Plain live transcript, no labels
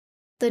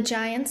The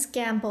Giant's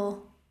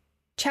Gamble.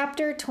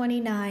 Chapter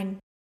 29.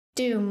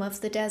 Doom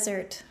of the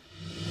Desert.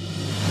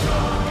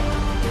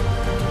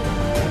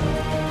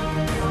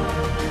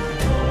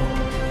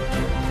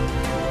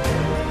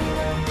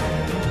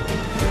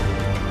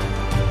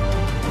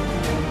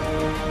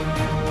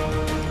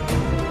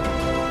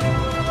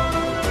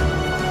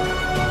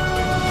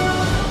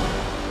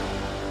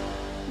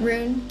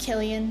 Rune,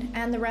 Killian,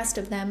 and the rest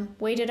of them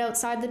waited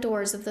outside the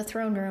doors of the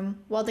throne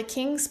room while the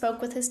king spoke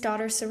with his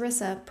daughter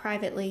Sarissa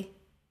privately.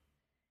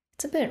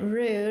 "It's a bit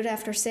rude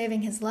after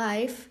saving his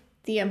life,"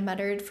 Thea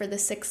muttered for the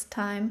 6th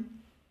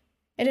time.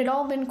 It had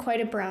all been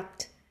quite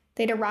abrupt.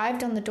 They'd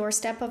arrived on the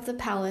doorstep of the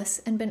palace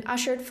and been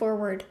ushered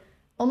forward,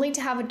 only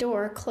to have a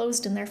door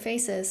closed in their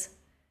faces.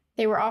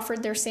 They were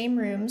offered their same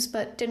rooms,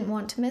 but didn't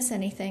want to miss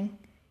anything.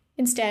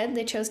 Instead,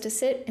 they chose to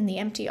sit in the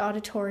empty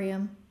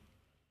auditorium.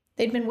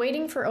 They'd been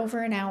waiting for over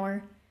an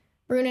hour.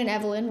 Rune and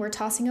Evelyn were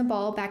tossing a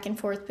ball back and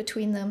forth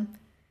between them.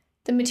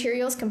 The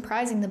materials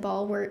comprising the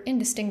ball were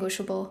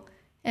indistinguishable,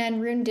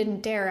 and Rune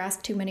didn't dare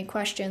ask too many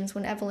questions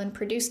when Evelyn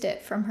produced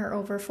it from her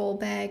overfull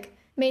bag,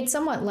 made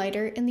somewhat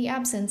lighter in the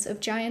absence of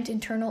giant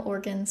internal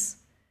organs.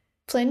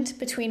 Flint,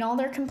 between all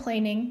their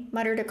complaining,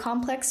 muttered a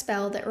complex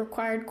spell that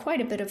required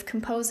quite a bit of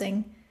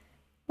composing.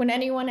 When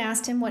anyone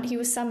asked him what he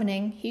was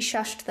summoning, he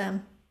shushed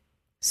them.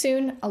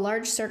 Soon, a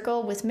large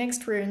circle with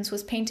mixed runes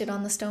was painted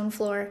on the stone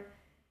floor.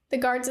 The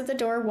guards at the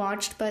door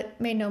watched, but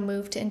made no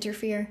move to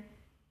interfere.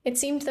 It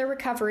seemed their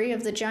recovery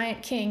of the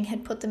Giant King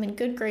had put them in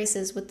good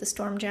graces with the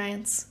storm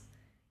giants.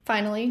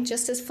 Finally,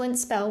 just as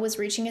Flint's spell was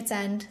reaching its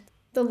end,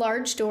 the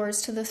large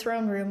doors to the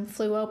throne room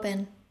flew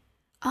open.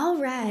 "All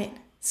right,"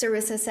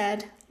 Sarissa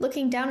said,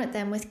 looking down at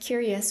them with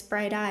curious,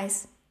 bright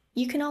eyes.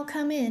 "You can all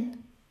come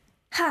in."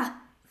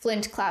 "Ha!"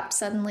 Flint clapped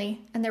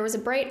suddenly, and there was a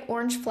bright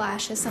orange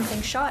flash as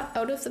something shot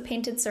out of the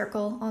painted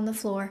circle on the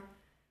floor.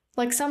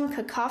 Like some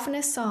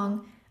cacophonous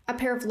song, a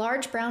pair of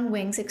large brown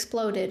wings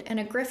exploded and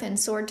a griffin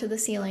soared to the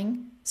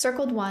ceiling,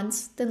 circled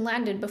once, then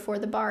landed before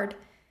the bard.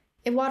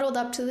 It waddled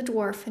up to the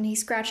dwarf, and he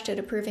scratched it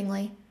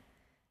approvingly.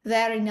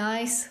 "Very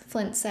nice,"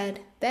 Flint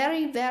said.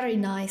 "Very, very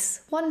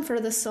nice. One for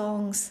the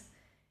songs."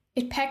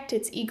 It pecked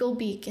its eagle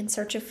beak in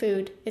search of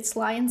food, its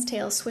lion's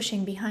tail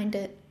swishing behind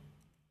it.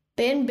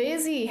 "Been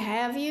busy,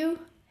 have you?"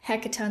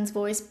 Hecaton's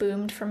voice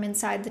boomed from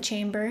inside the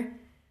chamber.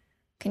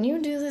 "Can you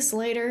do this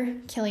later?"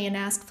 Killian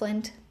asked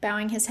Flint,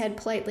 bowing his head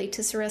politely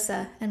to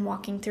Sarissa and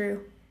walking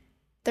through.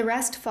 The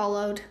rest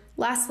followed,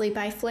 lastly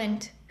by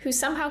Flint, who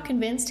somehow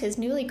convinced his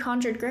newly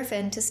conjured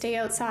griffin to stay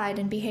outside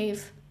and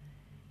behave.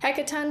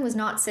 Hecaton was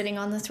not sitting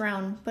on the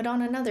throne, but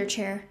on another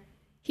chair.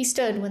 He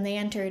stood when they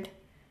entered.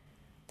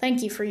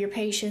 "Thank you for your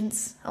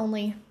patience,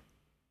 only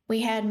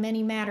we had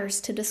many matters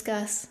to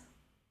discuss."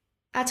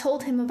 "I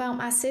told him about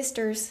my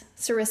sisters,"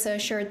 Sarissa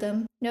assured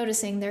them,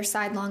 noticing their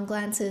sidelong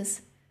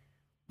glances.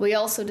 "We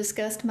also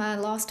discussed my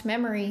lost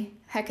memory,"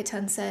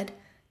 Hecaton said.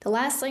 "The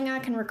last thing I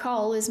can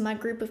recall is my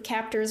group of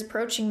captors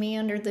approaching me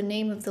under the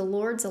name of the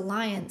Lord's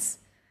Alliance.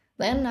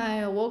 Then I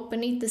awoke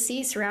beneath the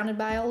sea surrounded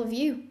by all of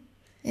you."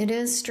 "It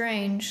is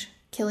strange,"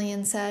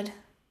 Killian said.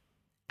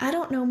 "I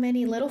don't know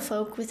many little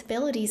folk with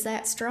abilities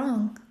that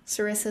strong,"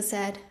 Sarissa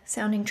said,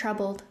 sounding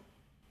troubled.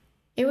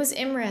 "It was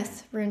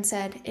Imrith," Rune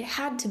said. "It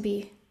had to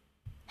be."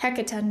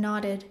 Hecaton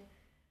nodded.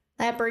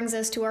 "That brings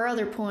us to our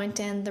other point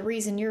and the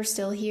reason you're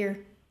still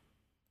here."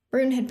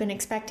 Rune had been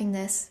expecting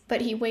this,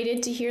 but he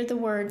waited to hear the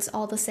words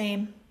all the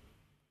same.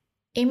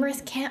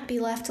 "Imrith can't be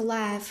left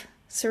alive,"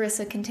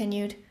 Sarissa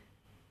continued.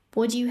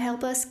 "Would you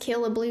help us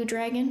kill a blue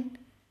dragon?"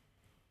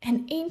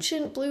 An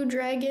ancient blue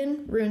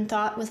dragon, Rune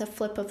thought with a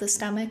flip of the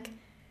stomach.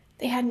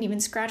 They hadn't even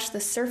scratched the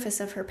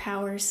surface of her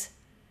powers.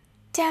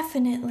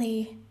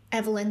 "Definitely,"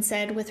 Evelyn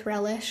said with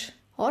relish.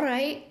 "All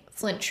right,"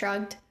 Flint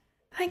shrugged.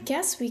 "I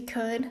guess we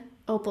could,"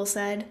 Opal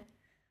said.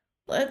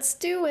 "Let's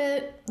do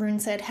it," Rune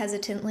said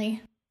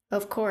hesitantly.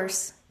 "Of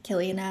course,"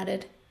 Killian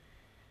added.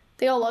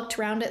 They all looked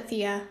round at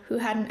Thea, who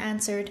hadn't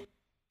answered.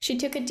 She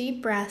took a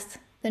deep breath,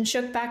 then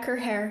shook back her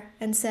hair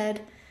and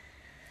said,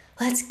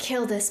 "Let's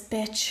kill this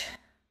bitch."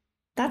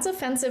 "That's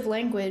offensive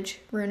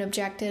language," Rune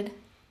objected.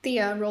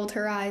 Thea rolled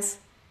her eyes.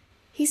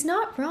 "He's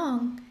not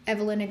wrong,"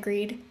 Evelyn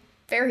agreed.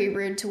 "Very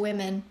rude to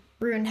women,"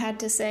 Rune had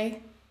to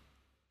say.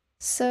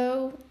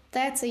 "So,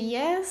 that's a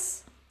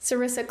yes?"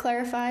 Sarissa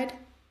clarified.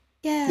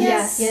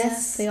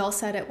 Yes, they all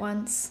said at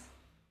once.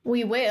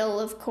 "We will,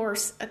 of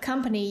course,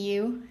 accompany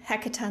you,"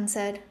 Hecaton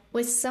said,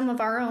 "with some of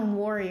our own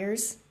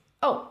warriors.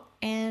 Oh,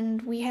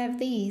 and we have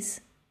these."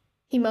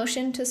 He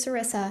motioned to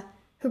Sarissa,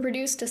 who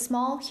produced a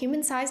small,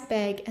 human-sized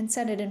bag and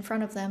set it in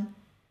front of them.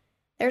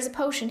 "There's a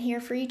potion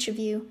here for each of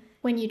you.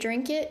 When you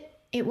drink it,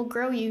 it will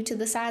grow you to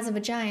the size of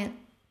a giant,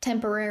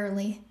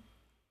 temporarily."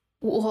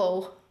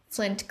 "Whoa,"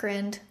 Flint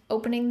grinned,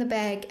 opening the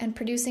bag and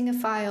producing a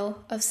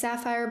phial of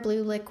sapphire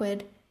blue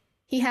liquid.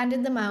 He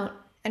handed them out,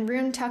 and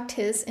Rune tucked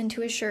his into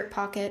his shirt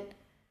pocket.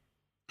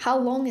 "How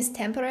long is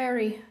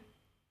temporary?"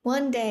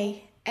 "1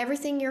 day.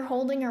 Everything you're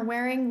holding or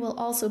wearing will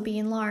also be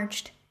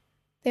enlarged."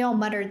 They all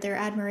muttered their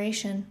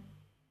admiration.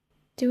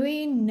 "Do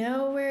we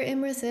know where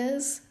Imrith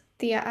is?"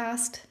 Thea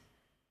asked.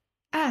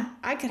 Ah,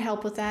 I could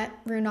help with that,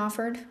 Rune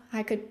offered.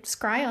 I could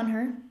scry on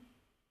her.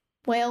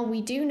 Well,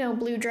 we do know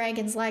blue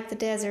dragons like the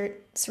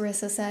desert,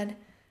 Sarissa said,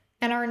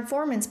 and our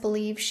informants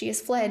believe she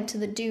has fled to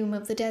the doom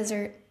of the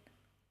desert.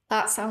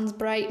 That sounds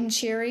bright and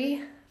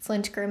cheery,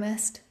 Flint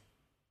grimaced.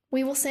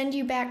 We will send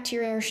you back to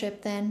your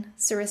airship then,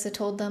 Sarissa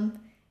told them.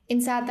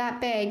 Inside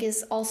that bag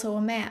is also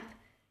a map.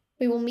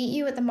 We will meet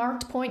you at the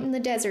marked point in the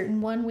desert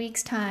in 1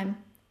 week's time.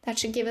 That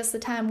should give us the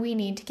time we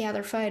need to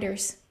gather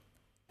fighters.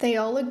 They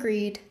all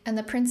agreed, and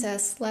the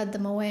princess led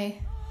them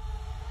away.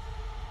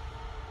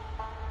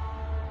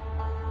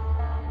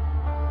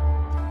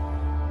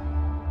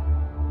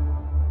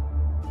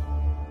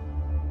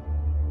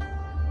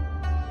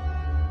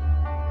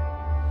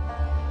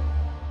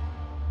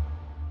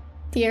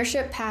 The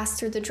airship passed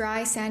through the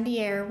dry, sandy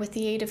air with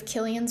the aid of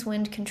Killian's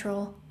wind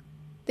control.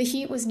 The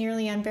heat was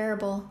nearly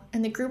unbearable,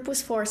 and the group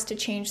was forced to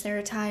change their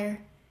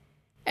attire.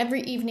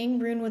 Every evening,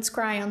 Rune would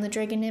scry on the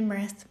dragon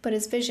Imrith, but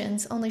his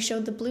visions only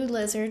showed the blue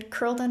lizard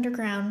curled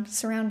underground,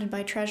 surrounded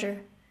by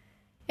treasure.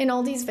 In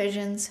all these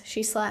visions,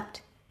 she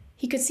slept.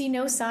 He could see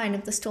no sign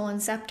of the stolen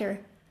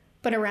scepter,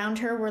 but around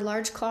her were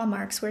large claw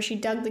marks where she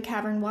dug the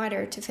cavern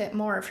wider to fit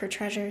more of her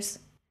treasures.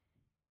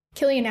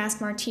 Killian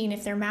asked Martine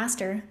if their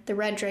master, the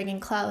red dragon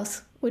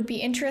Klaus, would be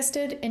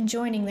interested in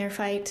joining their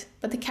fight,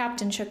 but the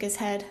captain shook his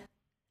head.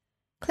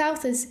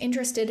 Klaus is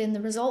interested in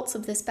the results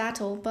of this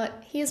battle,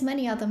 but he has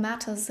many other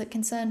matters that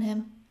concern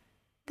him.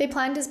 They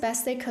planned as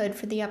best they could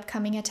for the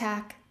upcoming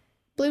attack.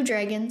 Blue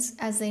dragons,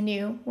 as they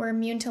knew, were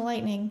immune to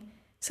lightning,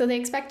 so they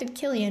expected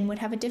Killian would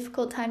have a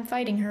difficult time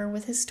fighting her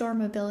with his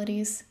storm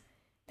abilities.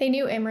 They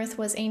knew Imrith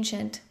was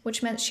ancient,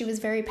 which meant she was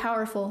very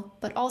powerful,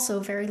 but also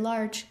very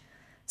large.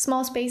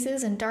 Small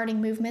spaces and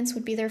darting movements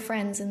would be their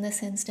friends in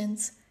this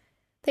instance.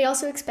 They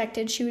also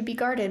expected she would be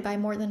guarded by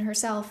more than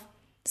herself,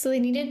 so they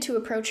needed to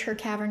approach her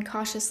cavern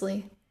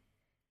cautiously.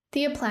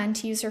 Thea planned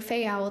to use her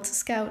Fey Owl to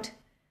scout.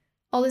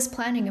 All this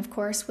planning, of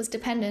course, was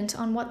dependent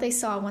on what they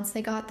saw once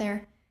they got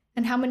there,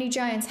 and how many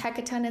giants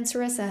Hekaton and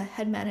Sarissa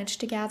had managed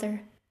to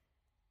gather.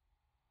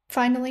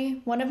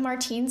 Finally, one of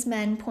Martine's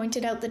men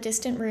pointed out the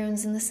distant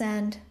ruins in the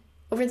sand.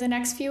 Over the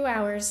next few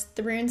hours,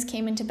 the ruins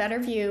came into better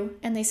view,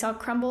 and they saw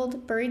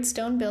crumbled, buried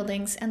stone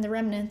buildings and the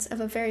remnants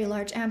of a very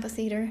large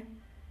amphitheater.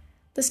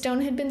 The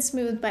stone had been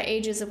smoothed by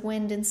ages of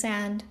wind and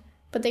sand,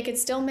 but they could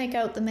still make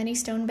out the many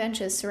stone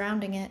benches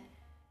surrounding it.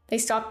 They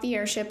stopped the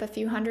airship a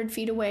few 100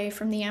 feet away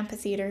from the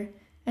amphitheater,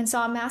 and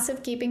saw a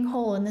massive gaping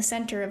hole in the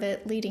center of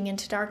it leading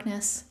into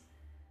darkness.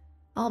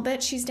 "I'll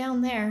bet she's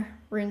down there,"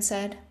 Rune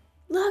said.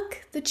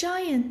 "Look, the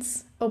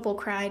giants!" Opal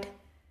cried.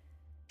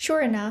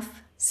 Sure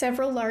enough,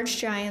 several large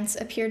giants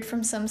appeared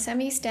from some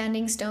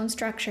semi-standing stone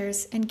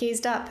structures and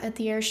gazed up at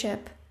the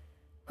airship.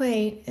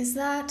 "Wait, is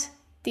that—"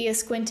 Thea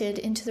squinted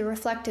into the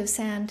reflective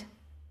sand.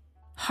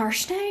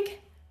 "Harshnag?"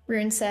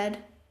 Rune said.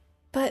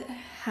 "But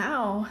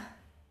how?"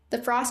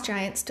 The frost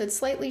giant stood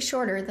slightly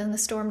shorter than the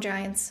storm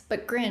giants,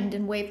 but grinned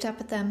and waved up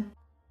at them.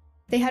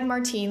 They had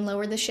Martine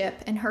lower the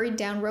ship and hurried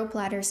down rope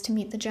ladders to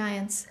meet the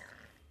giants.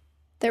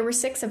 There were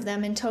 6 of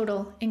them in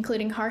total,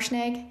 including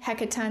Harshnag,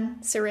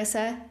 Hekaton,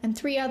 Sarissa, and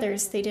 3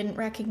 others they didn't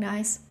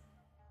recognize.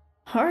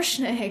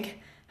 "Harshnag,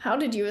 how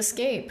did you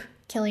escape?"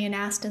 Killian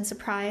asked in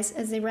surprise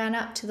as they ran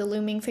up to the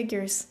looming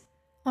figures.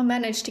 "I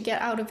managed to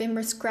get out of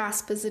Imrith's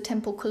grasp as the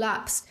temple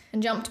collapsed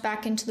and jumped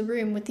back into the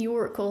room with the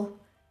oracle.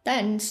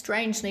 Then,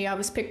 strangely, I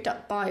was picked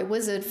up by a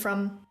wizard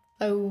from,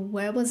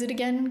 where was it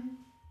again?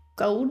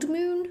 Gold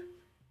Moon?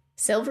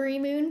 Silvery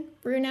Moon?"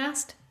 Rune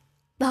asked.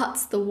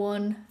 "That's the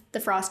one," the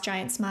frost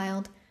giant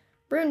smiled.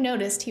 Rune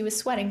noticed he was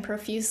sweating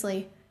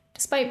profusely.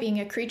 Despite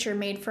being a creature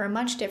made for a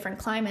much different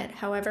climate,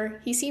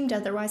 however, he seemed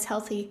otherwise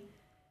healthy.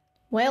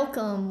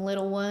 "Welcome,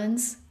 little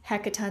ones,"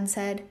 Hekaton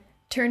said,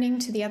 turning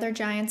to the other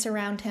giants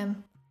around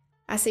him.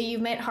 "I see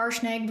you've met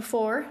Harshnag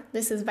before.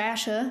 This is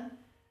Vasha."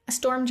 A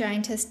storm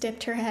giantess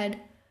dipped her head.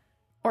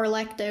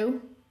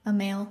 "Orlecto," a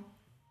male.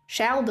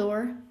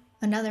 "Shaldor,"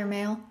 another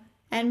male.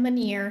 And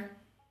Manir,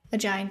 a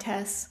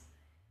giantess.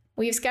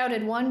 "We've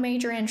scouted one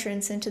major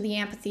entrance into the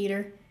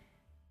amphitheater.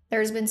 There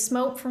has been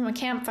smoke from a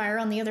campfire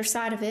on the other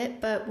side of it,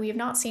 but we have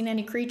not seen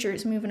any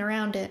creatures moving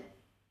around it."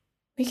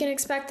 "We can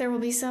expect there will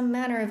be some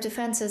manner of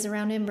defenses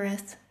around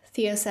Imrith,"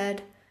 Thea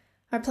said.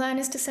 "Our plan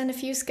is to send a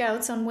few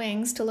scouts on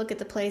wings to look at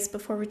the place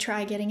before we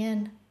try getting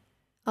in."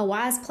 "A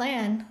wise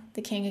plan,"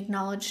 the king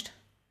acknowledged.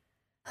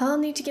 "I'll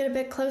need to get a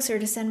bit closer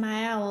to send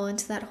my owl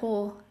into that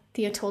hole,"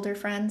 Thea told her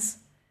friends.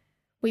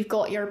 "We've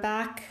got your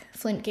back,"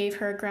 Flint gave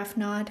her a gruff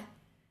nod.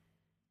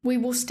 "We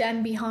will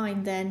stand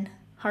behind, then,"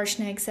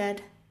 Harshnag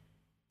said.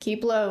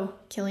 "Keep low,"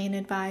 Killian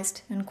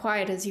advised, "and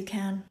quiet as you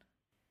can."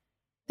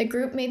 The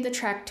group made the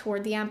trek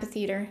toward the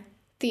amphitheater,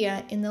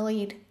 Thea in the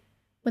lead.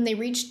 When they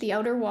reached the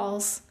outer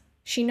walls,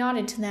 she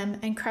nodded to them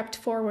and crept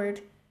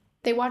forward.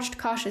 They watched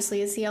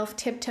cautiously as the elf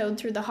tiptoed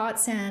through the hot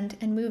sand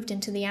and moved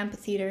into the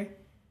amphitheater.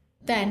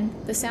 Then,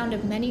 the sound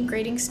of many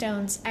grating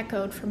stones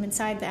echoed from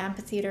inside the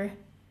amphitheater.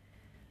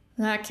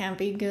 "That can't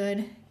be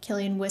good,"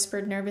 Killian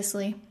whispered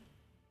nervously.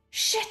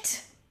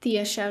 "Shit!"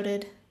 Thea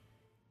shouted.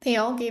 They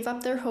all gave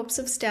up their hopes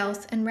of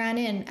stealth and ran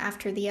in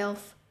after the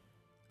elf.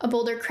 A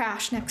boulder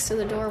crashed next to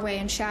the doorway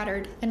and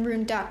shattered, and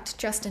Rune ducked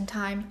just in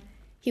time.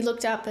 He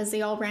looked up as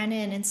they all ran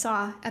in and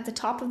saw, at the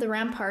top of the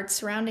ramparts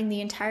surrounding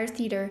the entire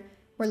theater,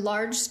 were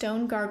large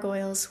stone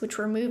gargoyles which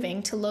were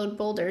moving to load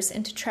boulders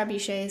into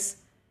trebuchets.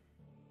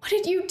 "What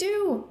did you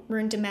do?"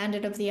 Rune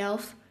demanded of the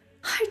elf.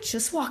 "I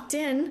just walked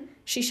in,"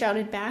 she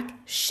shouted back.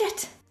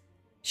 "Shit!"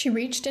 She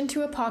reached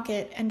into a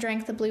pocket and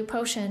drank the blue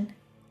potion,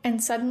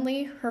 and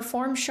suddenly her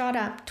form shot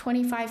up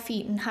 25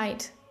 feet in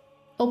height.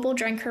 Opal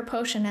drank her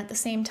potion at the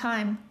same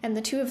time, and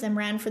the two of them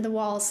ran for the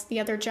walls, the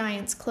other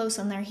giants close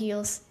on their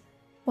heels.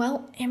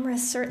 Well, Imrith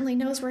certainly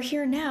knows we're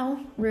here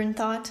now, Rune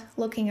thought,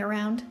 looking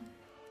around.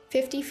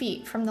 50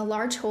 feet from the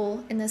large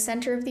hole in the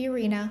center of the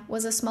arena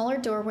was a smaller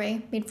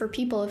doorway made for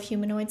people of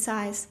humanoid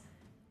size.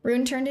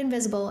 Rune turned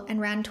invisible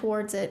and ran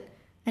towards it,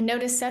 and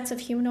noticed sets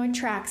of humanoid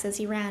tracks as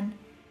he ran.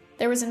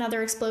 There was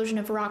another explosion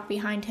of rock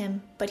behind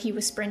him, but he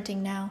was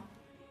sprinting now.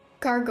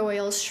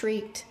 Gargoyles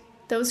shrieked.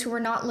 Those who were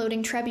not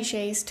loading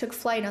trebuchets took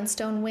flight on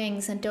stone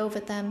wings and dove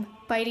at them,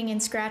 biting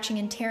and scratching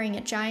and tearing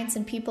at giants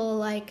and people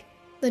alike.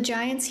 The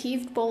giants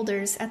heaved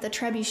boulders at the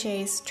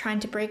trebuchets,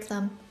 trying to break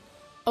them.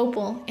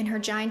 Opal, in her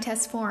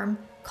giantess form,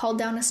 called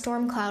down a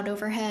storm cloud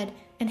overhead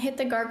and hit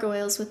the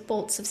gargoyles with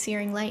bolts of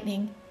searing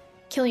lightning.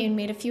 Killian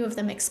made a few of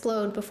them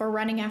explode before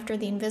running after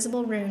the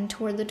invisible Rune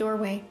toward the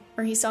doorway,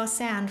 where he saw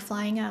sand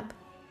flying up.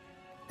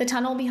 The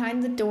tunnel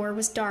behind the door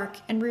was dark,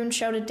 and Rune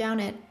shouted down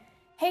it,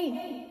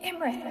 "Hey,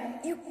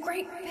 Imrith, you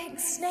great big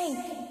snake!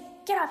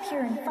 Get up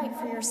here and fight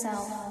for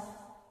yourself!"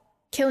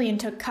 Killian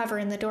took cover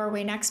in the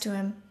doorway next to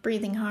him,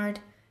 breathing hard.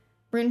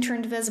 Rune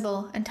turned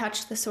visible and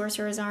touched the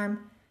sorcerer's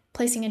arm,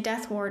 placing a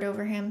death ward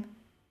over him.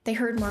 They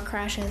heard more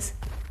crashes.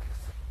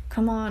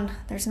 "Come on,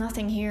 there's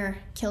nothing here,"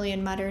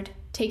 Killian muttered,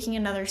 taking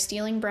another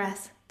stealing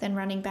breath, then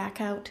running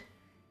back out.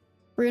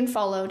 Rune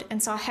followed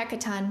and saw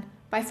Hecaton,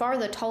 by far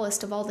the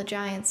tallest of all the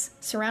giants,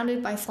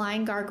 surrounded by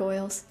flying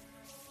gargoyles.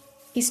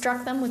 He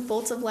struck them with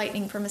bolts of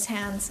lightning from his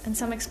hands, and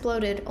some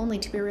exploded only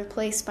to be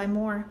replaced by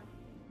more.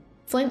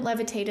 Flint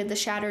levitated the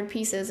shattered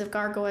pieces of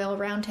gargoyle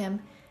around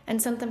him,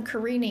 and sent them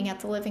careening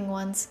at the living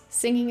ones,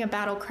 singing a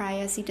battle cry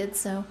as he did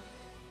so.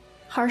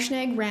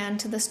 Harshnag ran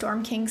to the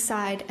Stormking's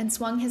side and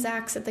swung his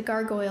axe at the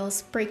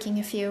gargoyles, breaking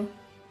a few.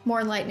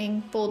 More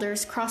lightning,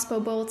 boulders, crossbow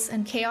bolts,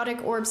 and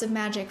chaotic orbs of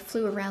magic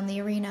flew around the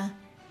arena.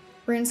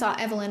 Rune saw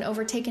Evelyn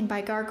overtaken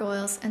by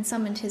gargoyles and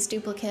summoned his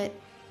duplicate.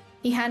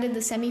 He handed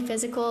the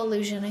semi-physical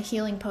illusion a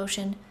healing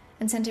potion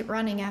and sent it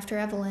running after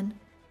Evelyn.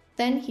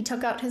 Then he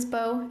took out his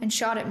bow and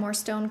shot at more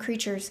stone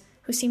creatures,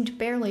 who seemed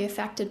barely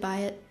affected by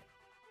it.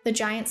 The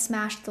giant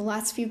smashed the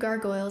last few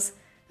gargoyles,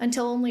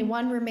 until only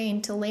one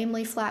remained to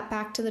lamely flap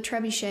back to the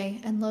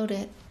trebuchet and load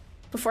it.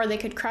 Before they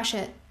could crush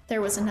it,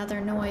 there was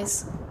another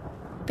noise.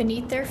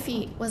 Beneath their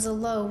feet was a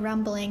low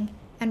rumbling,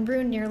 and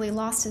Rune nearly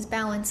lost his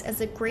balance as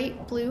the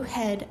great blue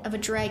head of a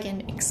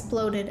dragon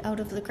exploded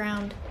out of the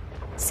ground.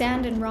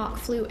 Sand and rock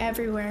flew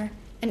everywhere,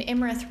 and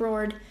Imrith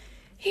roared,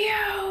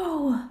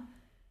 "Ew!"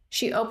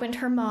 She opened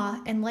her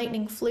maw, and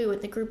lightning flew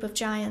at the group of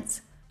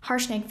giants.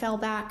 Harshnag fell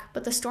back,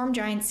 but the storm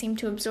giants seemed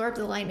to absorb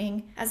the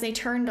lightning as they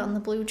turned on the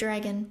blue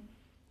dragon.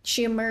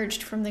 She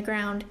emerged from the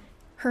ground,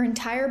 her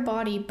entire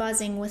body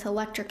buzzing with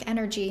electric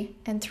energy,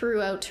 and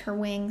threw out her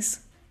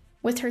wings.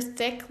 With her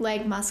thick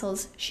leg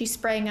muscles, she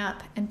sprang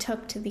up and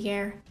took to the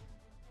air.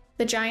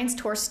 The giants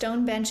tore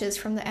stone benches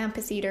from the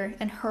amphitheater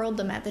and hurled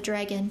them at the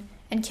dragon,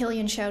 and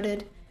Killian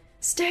shouted,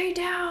 "Stay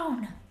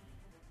down!"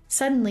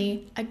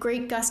 Suddenly, a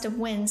great gust of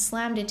wind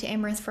slammed into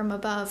Imrith from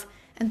above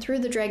and threw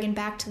the dragon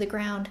back to the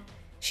ground.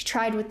 She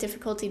tried with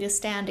difficulty to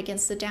stand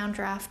against the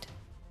downdraft.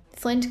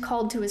 Flint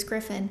called to his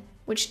griffin,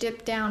 which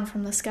dipped down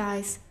from the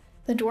skies.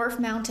 The dwarf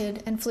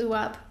mounted and flew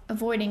up,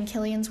 avoiding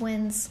Killian's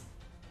winds.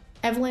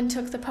 Evelyn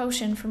took the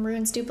potion from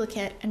Rune's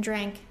duplicate and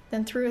drank,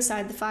 then threw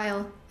aside the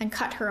phial and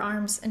cut her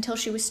arms until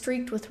she was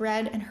streaked with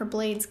red and her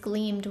blades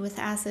gleamed with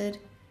acid.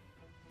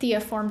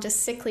 Thea formed a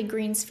sickly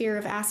green sphere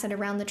of acid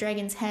around the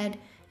dragon's head,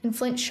 and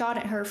Flint shot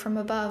at her from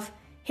above,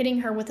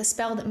 hitting her with a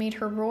spell that made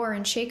her roar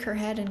and shake her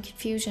head in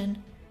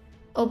confusion.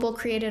 Opal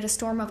created a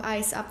storm of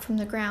ice up from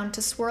the ground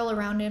to swirl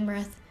around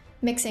Imrith,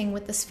 mixing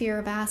with the sphere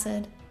of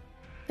acid.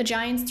 The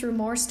giants threw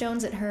more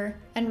stones at her,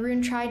 and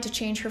Rune tried to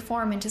change her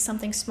form into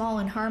something small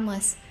and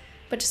harmless,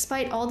 but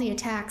despite all the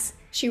attacks,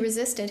 she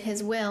resisted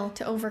his will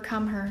to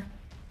overcome her.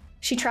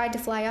 She tried to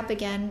fly up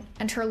again,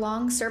 and her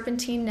long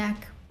serpentine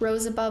neck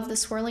rose above the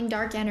swirling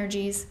dark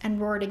energies and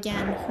roared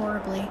again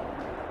horribly.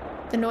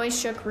 The noise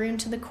shook Rune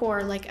to the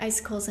core like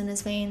icicles in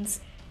his veins.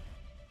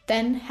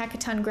 Then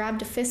Hecaton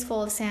grabbed a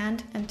fistful of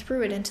sand and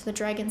threw it into the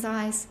dragon's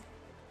eyes.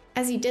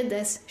 As he did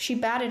this, she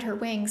batted her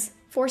wings,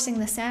 forcing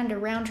the sand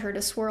around her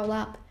to swirl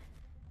up.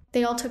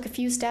 They all took a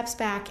few steps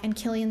back, and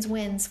Killian's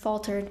winds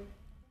faltered.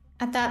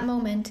 At that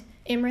moment,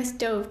 Imrith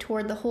dove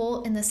toward the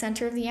hole in the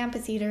center of the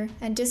amphitheater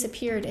and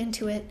disappeared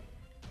into it.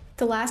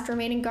 The last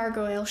remaining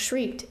gargoyle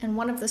shrieked, and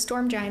one of the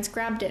storm giants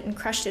grabbed it and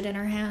crushed it in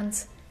her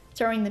hands,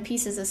 throwing the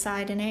pieces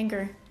aside in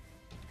anger.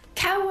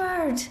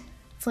 "Coward!"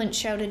 Flint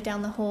shouted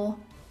down the hole,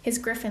 his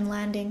griffin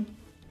landing.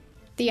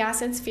 The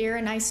acid sphere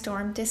and ice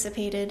storm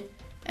dissipated,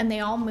 and they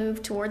all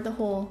moved toward the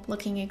hole,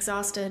 looking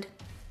exhausted.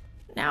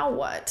 "Now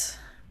what?"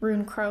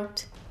 Rune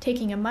croaked,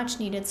 taking a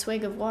much-needed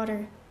swig of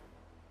water.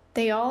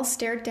 They all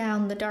stared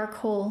down the dark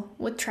hole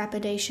with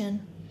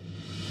trepidation.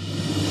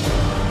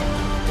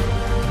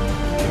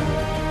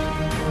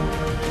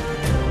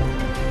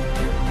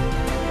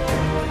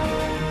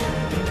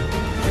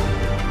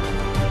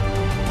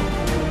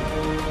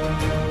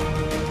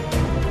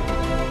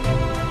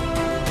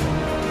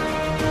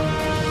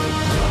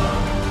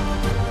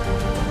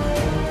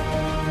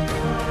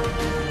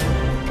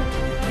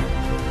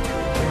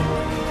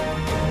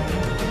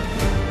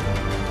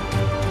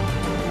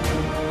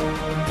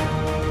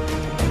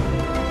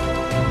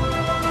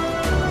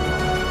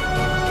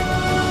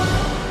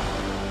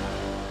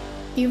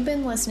 You've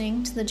been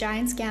listening to The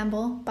Giant's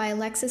Gamble by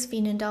Alexis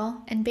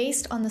Veenendaal and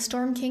based on the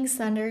Stormking's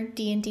Thunder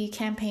D&D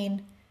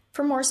campaign.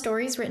 For more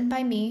stories written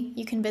by me,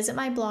 you can visit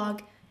my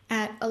blog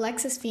at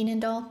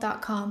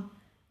alexisveenendaal.com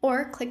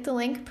or click the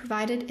link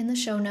provided in the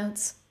show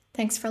notes.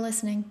 Thanks for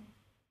listening.